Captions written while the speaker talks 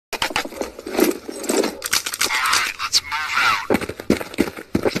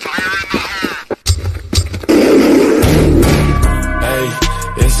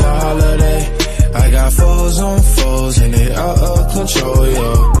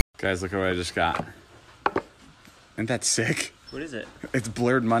Guys, look at what I just got. Isn't that sick? What is it? It's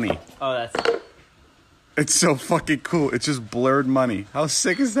blurred money. Oh, that's... It's so fucking cool. It's just blurred money. How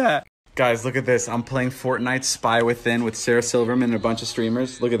sick is that? Guys, look at this. I'm playing Fortnite Spy Within with Sarah Silverman and a bunch of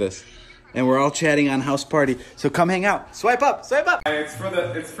streamers. Look at this. And we're all chatting on House Party. So come hang out. Swipe up. Swipe up. It's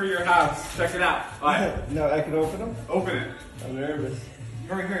for your house. Check it out. All right. No, I can open them? Open it. I'm nervous.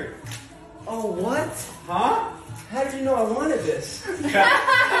 Hurry. Oh, what? Huh? How did you know I wanted this?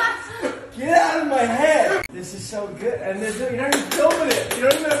 Get out of my head! This is so good. And you're not even filming it. You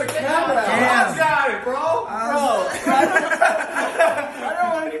don't even have a camera. Damn. Got it, bro. I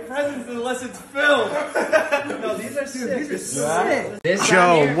don't want any presents unless it's filmed. No, these are sick. These are sick. This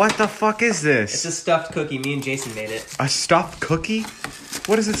Joe, what the fuck is this? It's a stuffed cookie. Me and Jason made it. A stuffed cookie?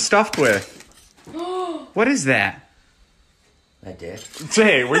 What is it stuffed with? What is that? My dick.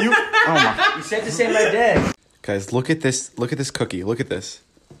 Jay, were you? Oh my. You said to say my dick. Guys, look at this. Look at this cookie. Look at this.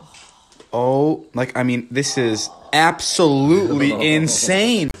 Oh, I mean, this is absolutely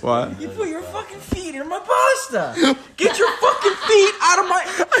insane. What? You put your fucking feet in my pasta. Get your fucking feet out of my...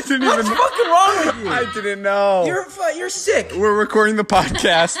 I didn't What's even. fucking wrong with you? I didn't know. You're sick. We're recording the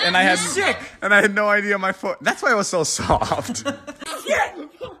podcast, and I had sick. and I had no idea my foot. That's why it was so soft. Shit,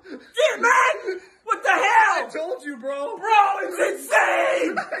 man! What the hell? I told you, bro. Bro, it's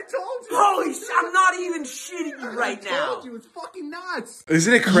insane! I told you. Holy shit, I'm not even shitting you right now. I told you, it's fucking nuts.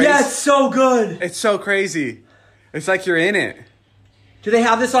 Isn't it crazy? Yeah, it's so good. It's so crazy. It's like you're in it. Do they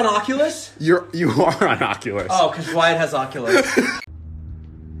have this on Oculus? You are on Oculus. Oh, because Wyatt has Oculus.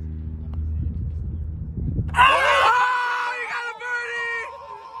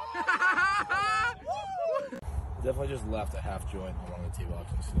 Definitely just left a half joint on one of the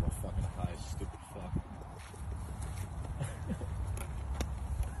T-boxes instead of a fucking high, stupid fuck.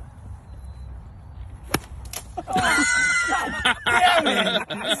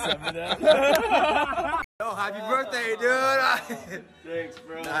 Oh, happy birthday, dude. Thanks,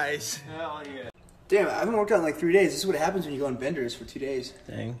 bro. Nice. Hell yeah. Damn, I haven't worked out in like 3 days. This is what happens when you go on benders for 2 days.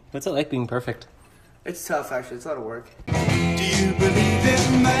 Dang. What's it like being perfect? It's tough, actually. It's a lot of work. Do you believe